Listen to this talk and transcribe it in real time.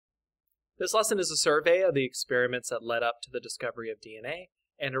This lesson is a survey of the experiments that led up to the discovery of DNA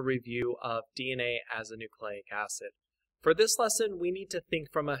and a review of DNA as a nucleic acid. For this lesson, we need to think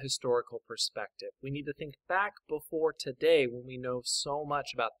from a historical perspective. We need to think back before today when we know so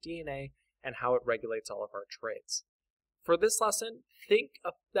much about DNA and how it regulates all of our traits. For this lesson, think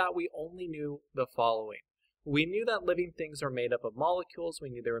that we only knew the following. We knew that living things are made up of molecules.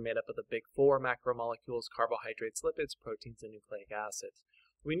 We knew they were made up of the big four macromolecules: carbohydrates, lipids, proteins, and nucleic acids.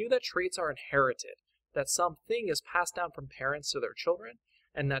 We knew that traits are inherited, that something is passed down from parents to their children,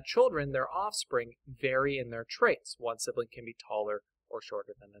 and that children, their offspring, vary in their traits. One sibling can be taller or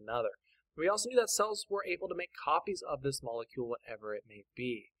shorter than another. We also knew that cells were able to make copies of this molecule, whatever it may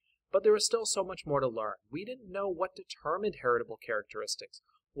be. But there was still so much more to learn. We didn't know what determined heritable characteristics,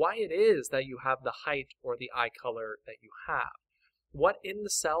 why it is that you have the height or the eye color that you have. What in the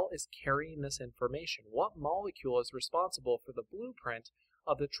cell is carrying this information? What molecule is responsible for the blueprint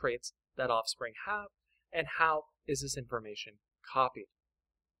of the traits that offspring have, and how is this information copied?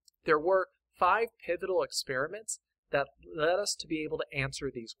 There were 5 pivotal experiments that led us to be able to answer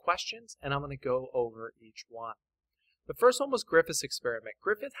these questions, and I'm going to go over each one. The first one was Griffith's experiment.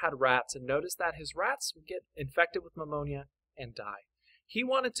 Griffith had rats and noticed that his rats would get infected with pneumonia and die. He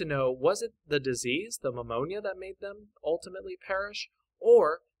wanted to know, was it the disease, the pneumonia, that made them ultimately perish,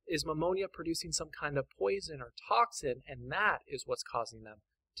 or is pneumonia producing some kind of poison or toxin, and that is what's causing them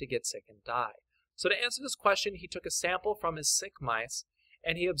to get sick and die? So to answer this question, he took a sample from his sick mice,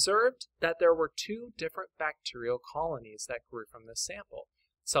 and he observed that there were 2 different bacterial colonies that grew from this sample.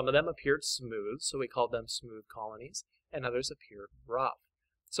 Some of them appeared smooth, so we called them smooth colonies, and others appeared rough.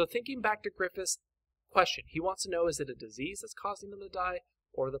 So thinking back to Griffith's question, he wants to know, is it a disease that's causing them to die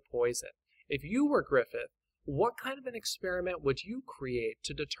or the poison? If you were Griffith, what kind of an experiment would you create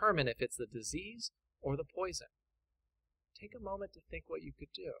to determine if it's the disease or the poison? Take a moment to think what you could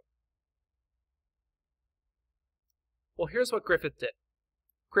do. Well, here's what Griffith did.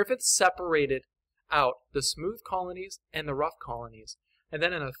 Griffith separated out the smooth colonies and the rough colonies, and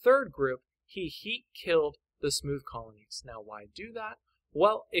then in a third group, he heat killed the smooth colonies. Now, why do that?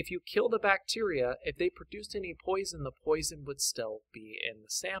 Well, if you kill the bacteria, if they produced any poison, the poison would still be in the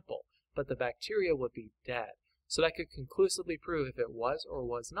sample, but the bacteria would be dead. So that could conclusively prove if it was or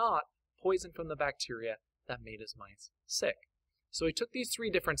was not poison from the bacteria that made his mice sick. So he took these 3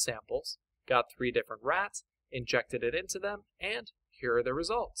 different samples, got 3 different rats, injected it into them, and here are the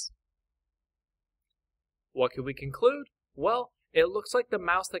results. What could we conclude? Well, it looks like the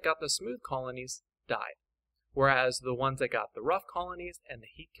mouse that got the smooth colonies died, whereas the ones that got the rough colonies and the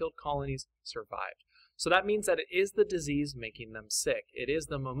heat-killed colonies survived. So that means that it is the disease making them sick. It is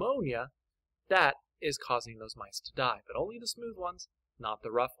the pneumonia that is causing those mice to die, but only the smooth ones, not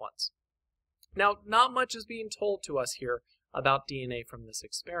the rough ones. Now, not much is being told to us here about DNA from this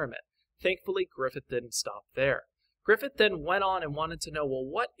experiment. Thankfully, Griffith didn't stop there. Griffith then went on and wanted to know, well,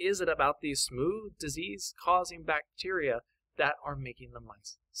 what is it about these smooth disease-causing bacteria that are making the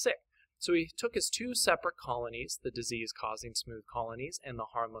mice sick? So he took his 2 separate colonies, the disease-causing smooth colonies and the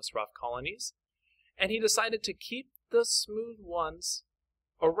harmless rough colonies, and he decided to keep the smooth ones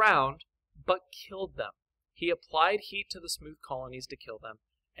around, but killed them. He applied heat to the smooth colonies to kill them,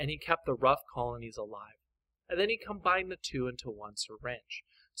 and he kept the rough colonies alive. And then he combined the 2 into one syringe.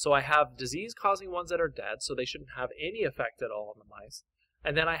 So I have disease-causing ones that are dead, so they shouldn't have any effect at all on the mice.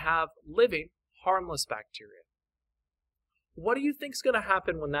 And then I have living, harmless bacteria. What do you think is going to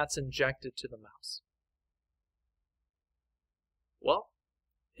happen when that's injected to the mouse? Well,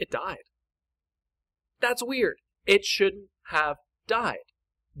 it died. That's weird. It shouldn't have died.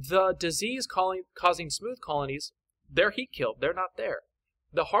 The disease-causing smooth colonies, they're heat-killed. They're not there.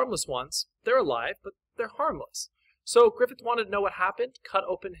 The harmless ones, they're alive, but they're harmless. So Griffith wanted to know what happened, cut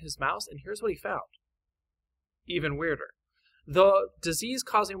open his mouse, and here's what he found. Even weirder. The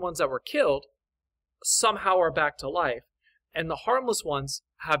disease-causing ones that were killed somehow are back to life, and the harmless ones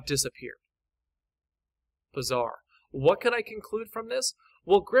have disappeared. Bizarre. What could I conclude from this?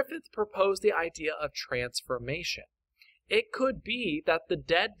 Well, Griffith proposed the idea of transformation. It could be that the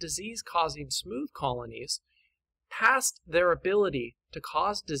dead disease-causing smooth colonies passed their ability to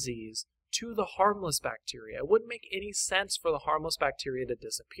cause disease to the harmless bacteria. It wouldn't make any sense for the harmless bacteria to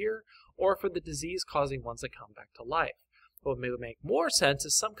disappear or for the disease-causing ones to come back to life. What would make more sense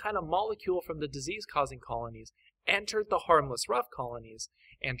is some kind of molecule from the disease-causing colonies entered the harmless rough colonies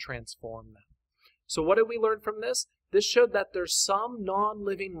and transformed them. So what did we learn from this? This showed that there's some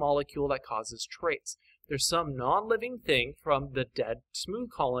non-living molecule that causes traits. There's some non-living thing from the dead smooth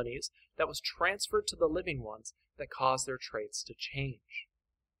colonies that was transferred to the living ones that caused their traits to change.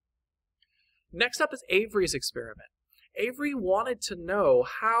 Next up is Avery's experiment. Avery wanted to know,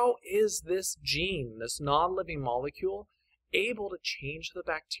 how is this gene, this non-living molecule, able to change the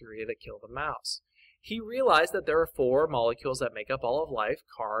bacteria to kill the mouse? He realized that there are 4 molecules that make up all of life: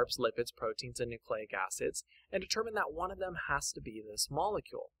 carbs, lipids, proteins, and nucleic acids, and determined that one of them has to be this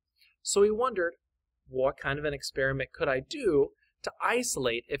molecule. So he wondered, what kind of an experiment could I do to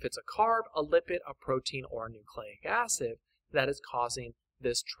isolate if it's a carb, a lipid, a protein, or a nucleic acid that is causing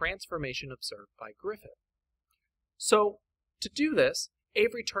this transformation observed by Griffith? So to do this,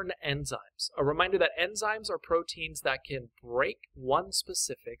 Avery turned to enzymes. A reminder that enzymes are proteins that can break one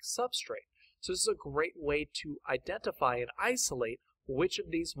specific substrate. So this is a great way to identify and isolate which of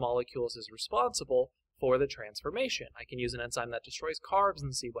these molecules is responsible for the transformation. I can use an enzyme that destroys carbs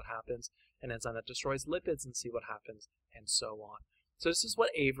and see what happens, an enzyme that destroys lipids and see what happens, and so on. So this is what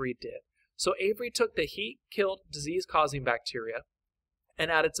Avery did. So Avery took the heat-killed disease-causing bacteria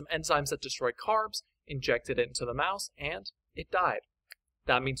and added some enzymes that destroyed carbs, injected it into the mouse, and it died.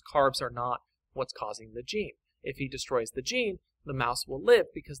 That means carbs are not what's causing the gene. If he destroys the gene, the mouse will live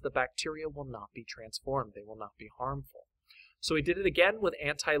because the bacteria will not be transformed. They will not be harmful. So he did it again with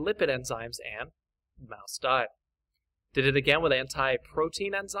anti-lipid enzymes, and the mouse died. Did it again with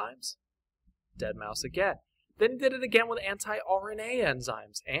anti-protein enzymes? Dead mouse again. Then he did it again with anti-RNA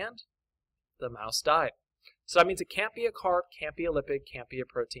enzymes, and the mouse died. So that means it can't be a carb, can't be a lipid, can't be a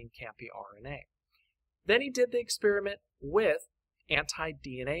protein, can't be RNA. Then he did the experiment with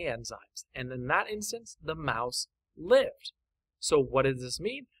anti-DNA enzymes, and in that instance, the mouse lived. So what does this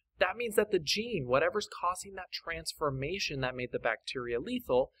mean? That means that the gene, whatever's causing that transformation that made the bacteria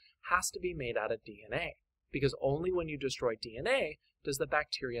lethal, has to be made out of DNA, because only when you destroy DNA does the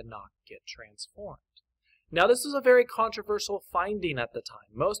bacteria not get transformed. Now, this was a very controversial finding at the time.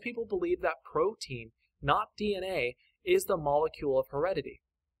 Most people believe that protein, not DNA, is the molecule of heredity.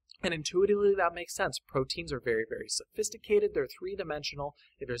 And intuitively, that makes sense. Proteins are very, very sophisticated. They're 3-dimensional.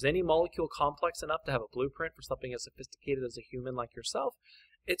 If there's any molecule complex enough to have a blueprint for something as sophisticated as a human like yourself,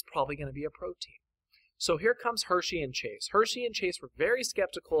 it's probably going to be a protein. So here comes Hershey and Chase. Hershey and Chase were very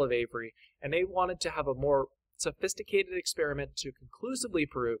skeptical of Avery, and they wanted to have a more sophisticated experiment to conclusively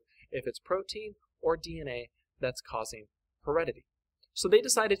prove if it's protein or DNA that's causing heredity. So they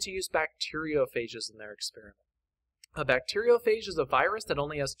decided to use bacteriophages in their experiment. A bacteriophage is a virus that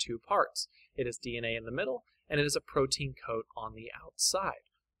only has 2 parts. It has DNA in the middle, and it has a protein coat on the outside.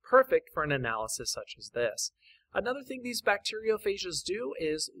 Perfect for an analysis such as this. Another thing these bacteriophages do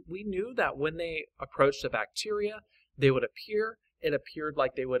is, we knew that when they approached a bacteria, they would appear. It appeared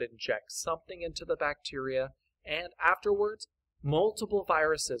like they would inject something into the bacteria, and afterwards, multiple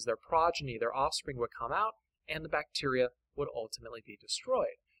viruses, their progeny, their offspring would come out, and the bacteria would ultimately be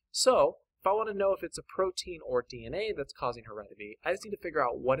destroyed. So, if I want to know if it's a protein or DNA that's causing heredity, I just need to figure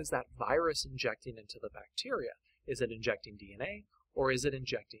out, what is that virus injecting into the bacteria? Is it injecting DNA, or is it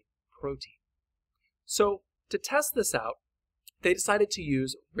injecting protein? So, to test this out, they decided to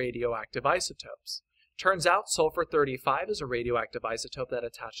use radioactive isotopes. Turns out sulfur-35 is a radioactive isotope that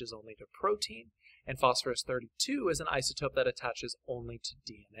attaches only to protein, and phosphorus-32 is an isotope that attaches only to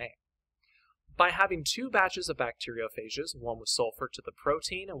DNA. By having 2 batches of bacteriophages, one with sulfur to the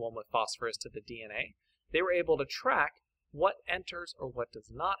protein and one with phosphorus to the DNA, they were able to track what enters or what does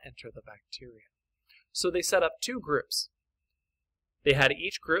not enter the bacteria. So they set up 2 groups. They had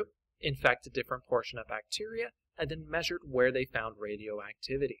each group infect a different portion of bacteria and then measured where they found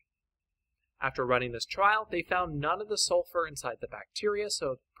radioactivity. After running this trial, they found none of the sulfur inside the bacteria,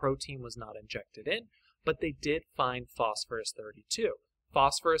 so protein was not injected in, but they did find phosphorus-32.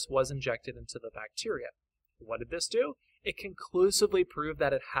 Phosphorus was injected into the bacteria. What did this do? It conclusively proved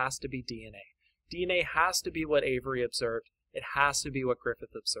that it has to be DNA. DNA has to be what Avery observed. It has to be what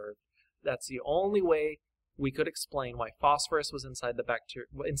Griffith observed. That's the only way we could explain why phosphorus was inside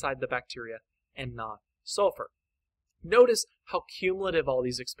the bacteria and not sulfur. Notice how cumulative all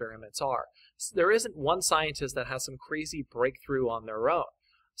these experiments are. There isn't one scientist that has some crazy breakthrough on their own.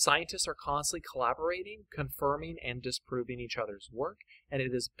 Scientists are constantly collaborating, confirming, and disproving each other's work, and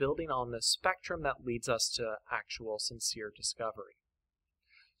it is building on this spectrum that leads us to actual sincere discovery.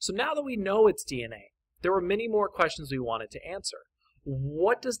 So now that we know it's DNA, there were many more questions we wanted to answer.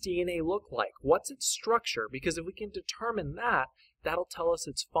 What does DNA look like? What's its structure? Because if we can determine that, that'll tell us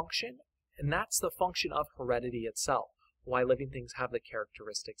its function, and that's the function of heredity itself, why living things have the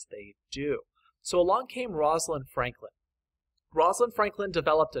characteristics they do. So along came Rosalind Franklin. Rosalind Franklin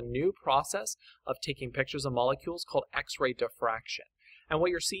developed a new process of taking pictures of molecules called X-ray diffraction. And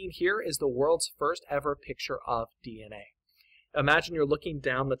what you're seeing here is the world's first ever picture of DNA. Imagine you're looking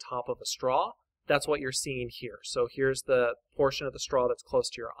down the top of a straw. That's what you're seeing here. So here's the portion of the straw that's close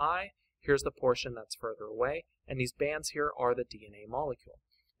to your eye. Here's the portion that's further away, and these bands here are the DNA molecule.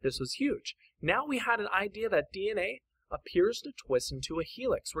 This was huge. Now we had an idea that DNA appears to twist into a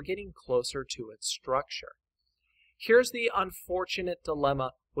helix. We're getting closer to its structure. Here's the unfortunate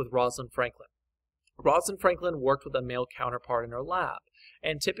dilemma with Rosalind Franklin. Rosalind Franklin worked with a male counterpart in her lab,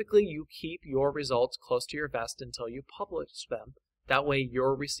 and typically you keep your results close to your vest until you publish them. That way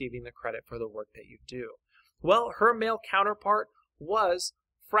you're receiving the credit for the work that you do. Well, her male counterpart was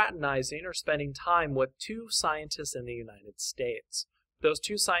fraternizing or spending time with two scientists in the United States. Those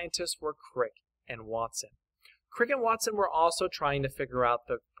two scientists were Crick and Watson. Crick and Watson were also trying to figure out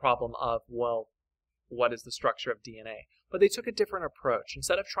the problem of, well, what is the structure of DNA? But they took a different approach.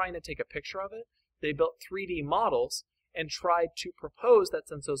 Instead of trying to take a picture of it, they built 3D models and tried to propose that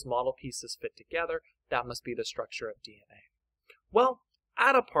since those model pieces fit together, that must be the structure of DNA. Well,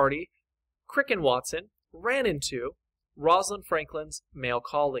 at a party, Crick and Watson ran into Rosalind Franklin's male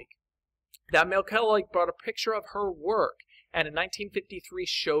colleague. That male colleague brought a picture of her work, and in 1953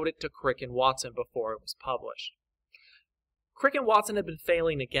 showed it to Crick and Watson before it was published. Crick and Watson had been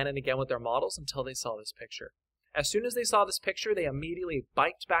failing again and again with their models until they saw this picture. As soon as they saw this picture, they immediately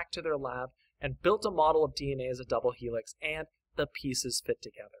biked back to their lab and built a model of DNA as a double helix, and the pieces fit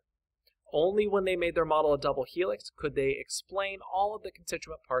together. Only when they made their model a double helix could they explain all of the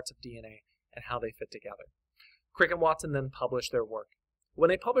constituent parts of DNA and how they fit together. Crick and Watson then published their work. When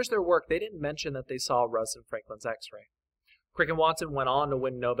they published their work, they didn't mention that they saw Rosalind Franklin's X-ray. Crick and Watson went on to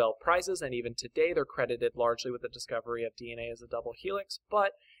win Nobel Prizes, and even today they're credited largely with the discovery of DNA as a double helix,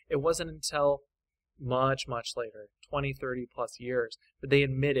 but it wasn't until much, much later, 20, 30 plus years, that they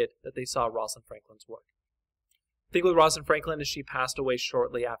admitted that they saw Rosalind Franklin's work. The thing with Rosalind Franklin is she passed away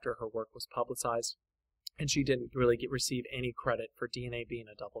shortly after her work was publicized, and she didn't really receive any credit for DNA being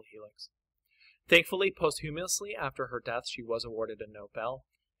a double helix. Thankfully, posthumously, after her death, she was awarded a Nobel,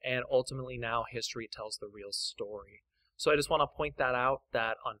 and ultimately now history tells the real story. So I just want to point that out,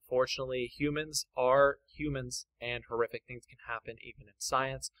 that unfortunately humans are humans and horrific things can happen even in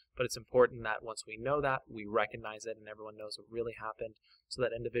science, but it's important that once we know that, we recognize it and everyone knows what really happened so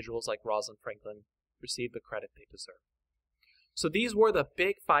that individuals like Rosalind Franklin receive the credit they deserve. So these were the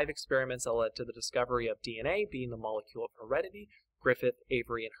big 5 experiments that led to the discovery of DNA being the molecule of heredity. Griffith,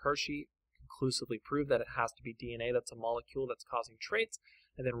 Avery, and Hershey conclusively proved that it has to be DNA that's a molecule that's causing traits,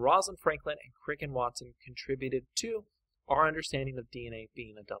 and then Rosalind Franklin and Crick and Watson contributed to our understanding of DNA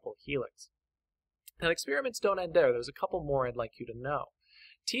being a double helix. Now, experiments don't end there. There's a couple more I'd like you to know.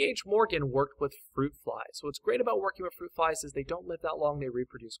 T.H. Morgan worked with fruit flies. What's great about working with fruit flies is they don't live that long, they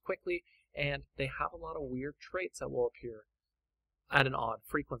reproduce quickly, and they have a lot of weird traits that will appear at an odd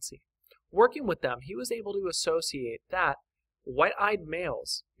frequency. Working with them, he was able to associate that white-eyed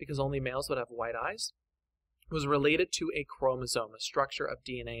males, because only males would have white eyes, was related to a chromosome, a structure of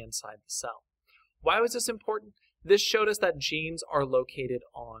DNA inside the cell. Why was this important? This showed us that genes are located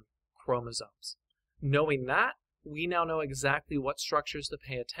on chromosomes. Knowing that, we now know exactly what structures to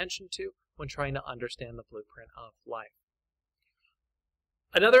pay attention to when trying to understand the blueprint of life.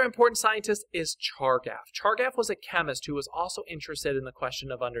 Another important scientist is Chargaff. Chargaff was a chemist who was also interested in the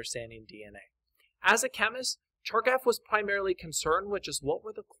question of understanding DNA. As a chemist, Chargaff was primarily concerned with just what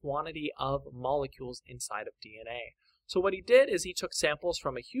were the quantity of molecules inside of DNA. So what he did is he took samples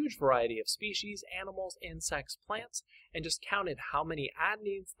from a huge variety of species, animals, insects, plants, and just counted how many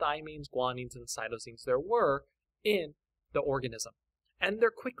adenines, thymines, guanines, and cytosines there were in the organism. And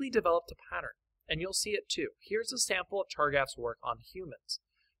there quickly developed a pattern, and you'll see it too. Here's a sample of Chargaff's work on humans.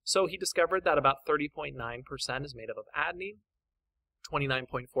 So he discovered that about 30.9% is made up of adenine,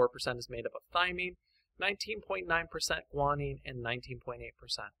 29.4% is made up of thymine, 19.9% guanine, and 19.8%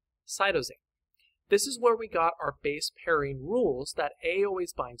 cytosine. This is where we got our base pairing rules that A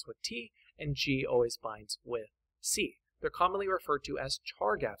always binds with T and G always binds with C. They're commonly referred to as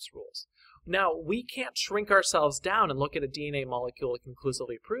Chargaff's rules. Now, we can't shrink ourselves down and look at a DNA molecule and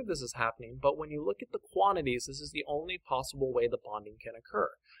conclusively prove this is happening, but when you look at the quantities, this is the only possible way the bonding can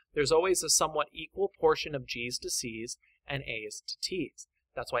occur. There's always a somewhat equal portion of G's to C's and A's to T's.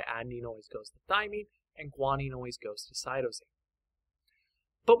 That's why adenine always goes to thymine and guanine always goes to cytosine.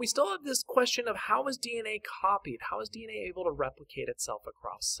 But we still have this question of how is DNA copied? How is DNA able to replicate itself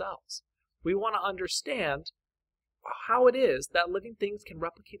across cells? We want to understand how it is that living things can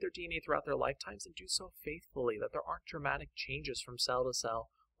replicate their DNA throughout their lifetimes and do so faithfully, that there aren't dramatic changes from cell to cell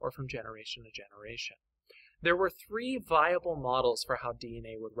or from generation to generation. There were 3 viable models for how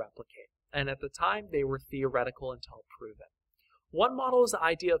DNA would replicate, and at the time they were theoretical until proven. One model is the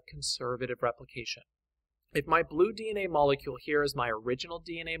idea of conservative replication. If my blue DNA molecule here is my original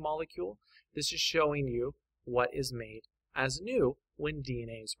DNA molecule, this is showing you what is made as new when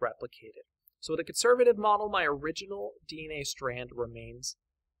DNA is replicated. So with a conservative model, my original DNA strand remains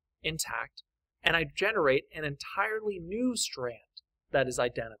intact, and I generate an entirely new strand that is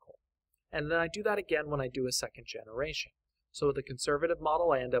identical. And then I do that again when I do a second generation. So with a conservative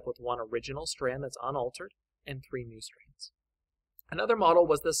model, I end up with one original strand that's unaltered and 3 new strands. Another model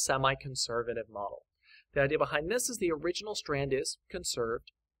was the semi-conservative model. The idea behind this is the original strand is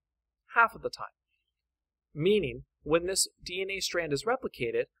conserved half of the time. Meaning, when this DNA strand is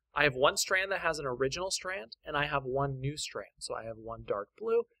replicated, I have one strand that has an original strand, and I have one new strand. So I have one dark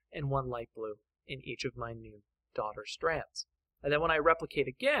blue and one light blue in each of my new daughter strands. And then when I replicate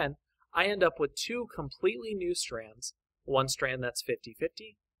again, I end up with 2 completely new strands, one strand that's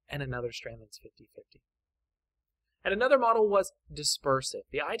 50-50, and another strand that's 50-50. And another model was dispersive.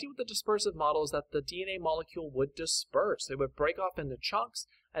 The idea with the dispersive model is that the DNA molecule would disperse. It would break off into chunks,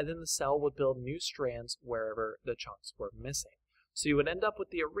 and then the cell would build new strands wherever the chunks were missing. So you would end up with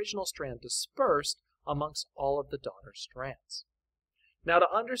the original strand dispersed amongst all of the daughter strands. Now, to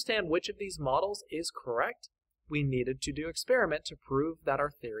understand which of these models is correct, we needed to do an experiment to prove that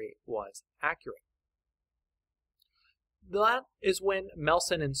our theory was accurate. That is when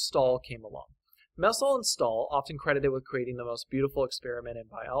Melson and Stahl came along. Melson and Stahl, often credited with creating the most beautiful experiment in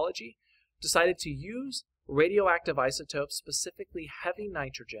biology, decided to use radioactive isotopes, specifically heavy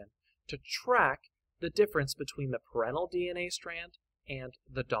nitrogen, to track the difference between the parental DNA strand and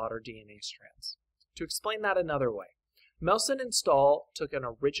the daughter DNA strands. To explain that another way, Melson and Stahl took an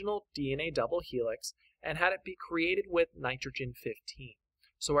original DNA double helix and had it be created with nitrogen-15.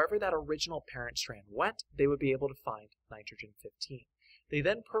 So wherever that original parent strand went, they would be able to find nitrogen-15. They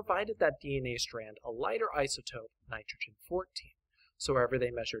then provided that DNA strand a lighter isotope, nitrogen-14. So wherever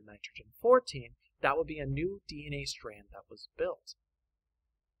they measured nitrogen-14, that would be a new DNA strand that was built.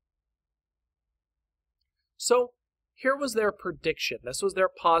 So here was their prediction. This was their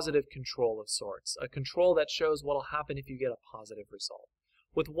positive control of sorts, a control that shows what will happen if you get a positive result.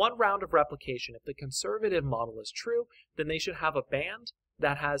 With one round of replication, if the conservative model is true, then they should have a band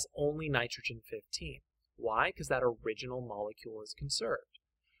that has only nitrogen-15. Why? Because that original molecule is conserved.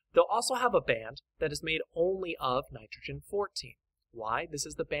 They'll also have a band that is made only of nitrogen-14. Why? This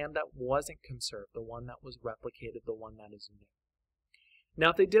is the band that wasn't conserved, the one that was replicated, the one that is new.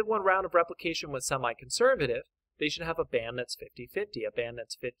 Now, if they did one round of replication with semi-conservative, they should have a band that's 50-50, a band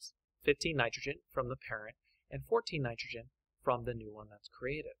that's 15 nitrogen from the parent and 14 nitrogen from the new one that's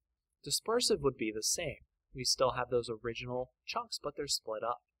created. Dispersive would be the same. We still have those original chunks, but they're split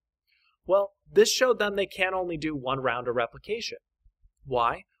up. Well, this showed them they can only do one round of replication.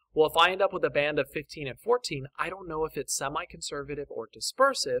 Why? Well, if I end up with a band of 15 and 14, I don't know if it's semi-conservative or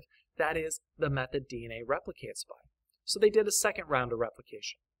dispersive. That is the method DNA replicates by. So they did a second round of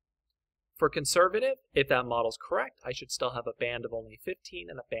replication. For conservative, if that model's correct, I should still have a band of only 15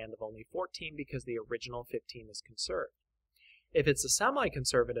 and a band of only 14 because the original 15 is conserved. If it's a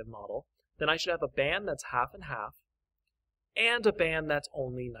semi-conservative model, then I should have a band that's half and half and a band that's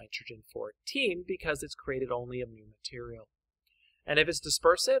only nitrogen-14 because it's created only of new material. And if it's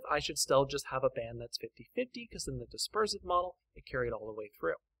dispersive, I should still just have a band that's 50-50 because in the dispersive model, it carried all the way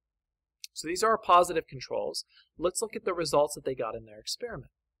through. So these are our positive controls. Let's look at the results that they got in their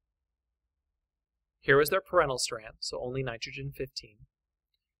experiment. Here was their parental strand, so only nitrogen-15.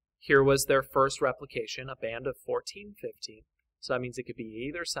 Here was their first replication, a band of 14-15. So that means it could be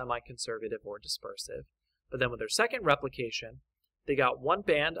either semi-conservative or dispersive. But then with their second replication, they got one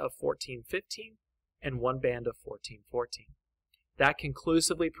band of 14-15 and one band of 14-14. That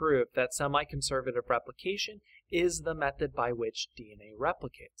conclusively proved that semi-conservative replication is the method by which DNA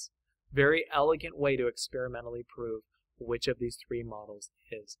replicates. Very elegant way to experimentally prove which of these three models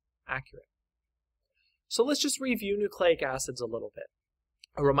is accurate. So let's just review nucleic acids a little bit.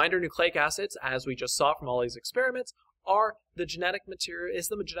 A reminder, nucleic acids, as we just saw from all these experiments, are the genetic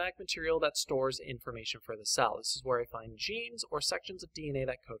material that stores information for the cell. This is where I find genes or sections of DNA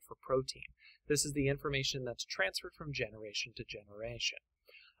that code for protein. This is the information that's transferred from generation to generation.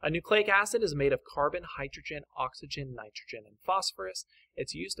 A nucleic acid is made of carbon, hydrogen, oxygen, nitrogen, and phosphorus.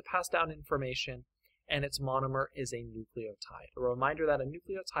 It's used to pass down information, and its monomer is a nucleotide. A reminder that a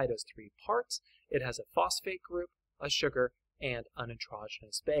nucleotide has three parts. It has a phosphate group, a sugar, and a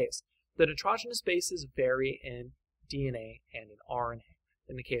nitrogenous base. The nitrogenous bases vary in DNA and in RNA.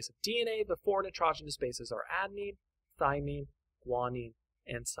 In the case of DNA, the four nitrogenous bases are adenine, thymine, guanine,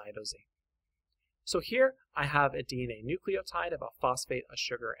 and cytosine. So here I have a DNA nucleotide of a phosphate, a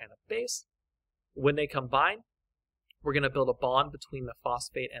sugar, and a base. When they combine, we're going to build a bond between the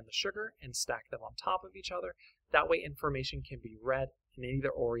phosphate and the sugar and stack them on top of each other. That way information can be read in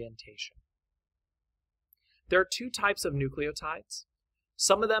either orientation. There are two types of nucleotides.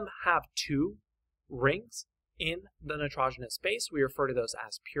 Some of them have 2 rings in the nitrogenous base. We refer to those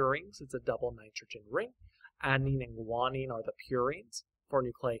as purines. It's a double nitrogen ring. Adenine and guanine are the purines for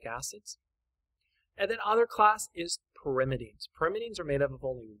nucleic acids. And then other class is pyrimidines. Pyrimidines are made up of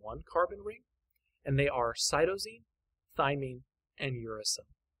only 1 carbon ring, and they are cytosine, thymine, and uracil.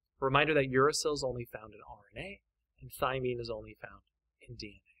 Reminder that uracil is only found in RNA, and thymine is only found in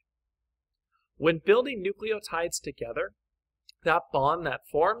DNA. When building nucleotides together, that bond that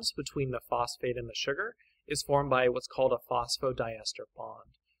forms between the phosphate and the sugar is formed by what's called a phosphodiester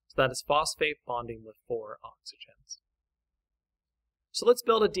bond. So that is phosphate bonding with 4 oxygens. So let's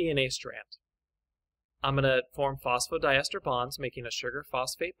build a DNA strand. I'm going to form phosphodiester bonds, making a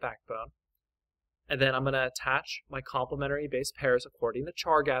sugar-phosphate backbone. And then I'm going to attach my complementary base pairs according to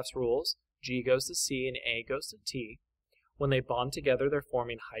Chargaff's rules. G goes to C and A goes to T. When they bond together, they're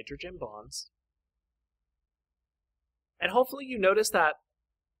forming hydrogen bonds. And hopefully you notice that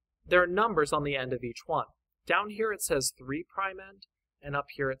there are numbers on the end of each one. Down here it says 3' end, and up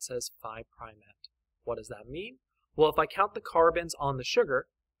here it says 5' end. What does that mean? Well, if I count the carbons on the sugar,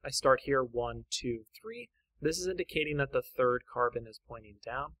 I start here 1, 2, 3. This is indicating that the 3rd carbon is pointing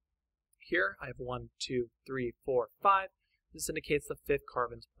down. Here I have 1, 2, 3, 4, 5. This indicates the 5th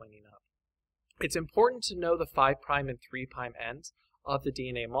carbon is pointing up. It's important to know the 5' and 3' ends of the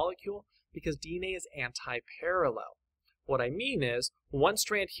DNA molecule because DNA is anti-parallel. What I mean is, one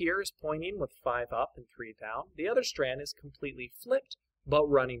strand here is pointing with 5 up and 3 down. The other strand is completely flipped, but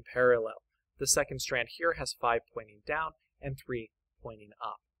running parallel. The second strand here has 5 pointing down and 3 pointing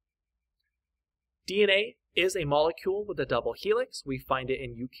up. DNA is a molecule with a double helix. We find it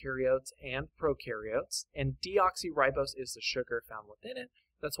in eukaryotes and prokaryotes, and deoxyribose is the sugar found within it.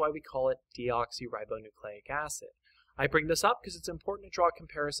 That's why we call it deoxyribonucleic acid. I bring this up because it's important to draw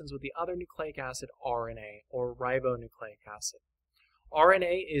comparisons with the other nucleic acid, RNA, or ribonucleic acid.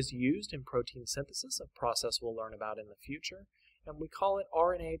 RNA is used in protein synthesis, a process we'll learn about in the future, and we call it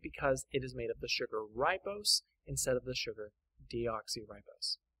RNA because it is made of the sugar ribose instead of the sugar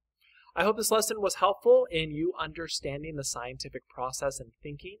deoxyribose. I hope this lesson was helpful in you understanding the scientific process and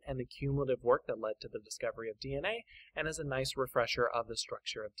thinking and the cumulative work that led to the discovery of DNA, and as a nice refresher of the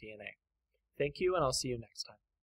structure of DNA. Thank you, and I'll see you next time.